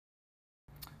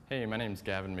Hey, my name is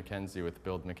Gavin McKenzie with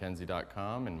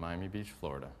BuildMcKenzie.com in Miami Beach,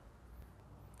 Florida.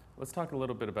 Let's talk a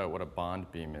little bit about what a bond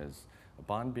beam is. A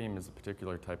bond beam is a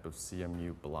particular type of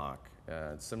CMU block.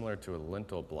 It's similar to a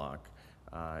lintel block,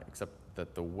 except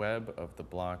that the web of the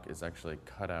block is actually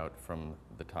cut out from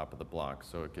the top of the block,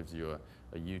 so it gives you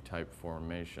a U-type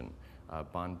formation.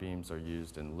 Bond beams are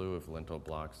used in lieu of lintel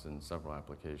blocks in several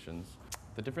applications.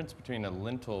 The difference between a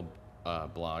lintel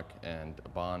block and a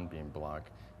bond beam block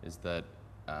is that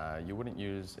you wouldn't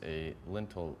use a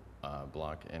lintel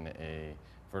block in a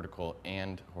vertical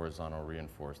and horizontal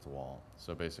reinforced wall.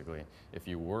 So basically, if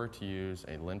you were to use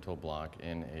a lintel block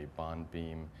in a bond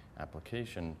beam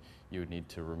application, you would need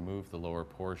to remove the lower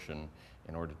portion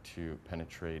in order to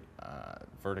penetrate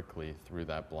vertically through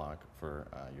that block for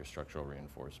your structural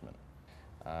reinforcement.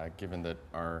 Given that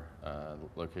our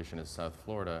location is South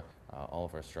Florida, all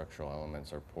of our structural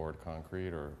elements are poured concrete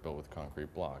or built with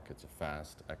concrete block. It's a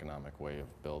fast, economic way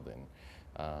of building.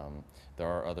 There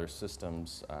are other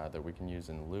systems that we can use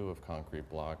in lieu of concrete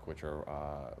block, which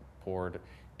are poured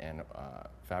and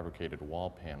fabricated wall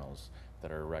panels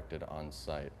that are erected on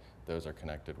site. Those are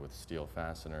connected with steel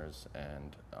fasteners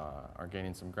and are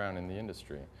gaining some ground in the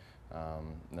industry.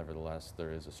 Nevertheless,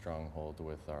 there is a stronghold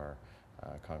with our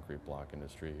concrete block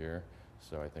industry here,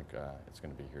 so I think it's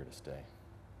going to be here to stay.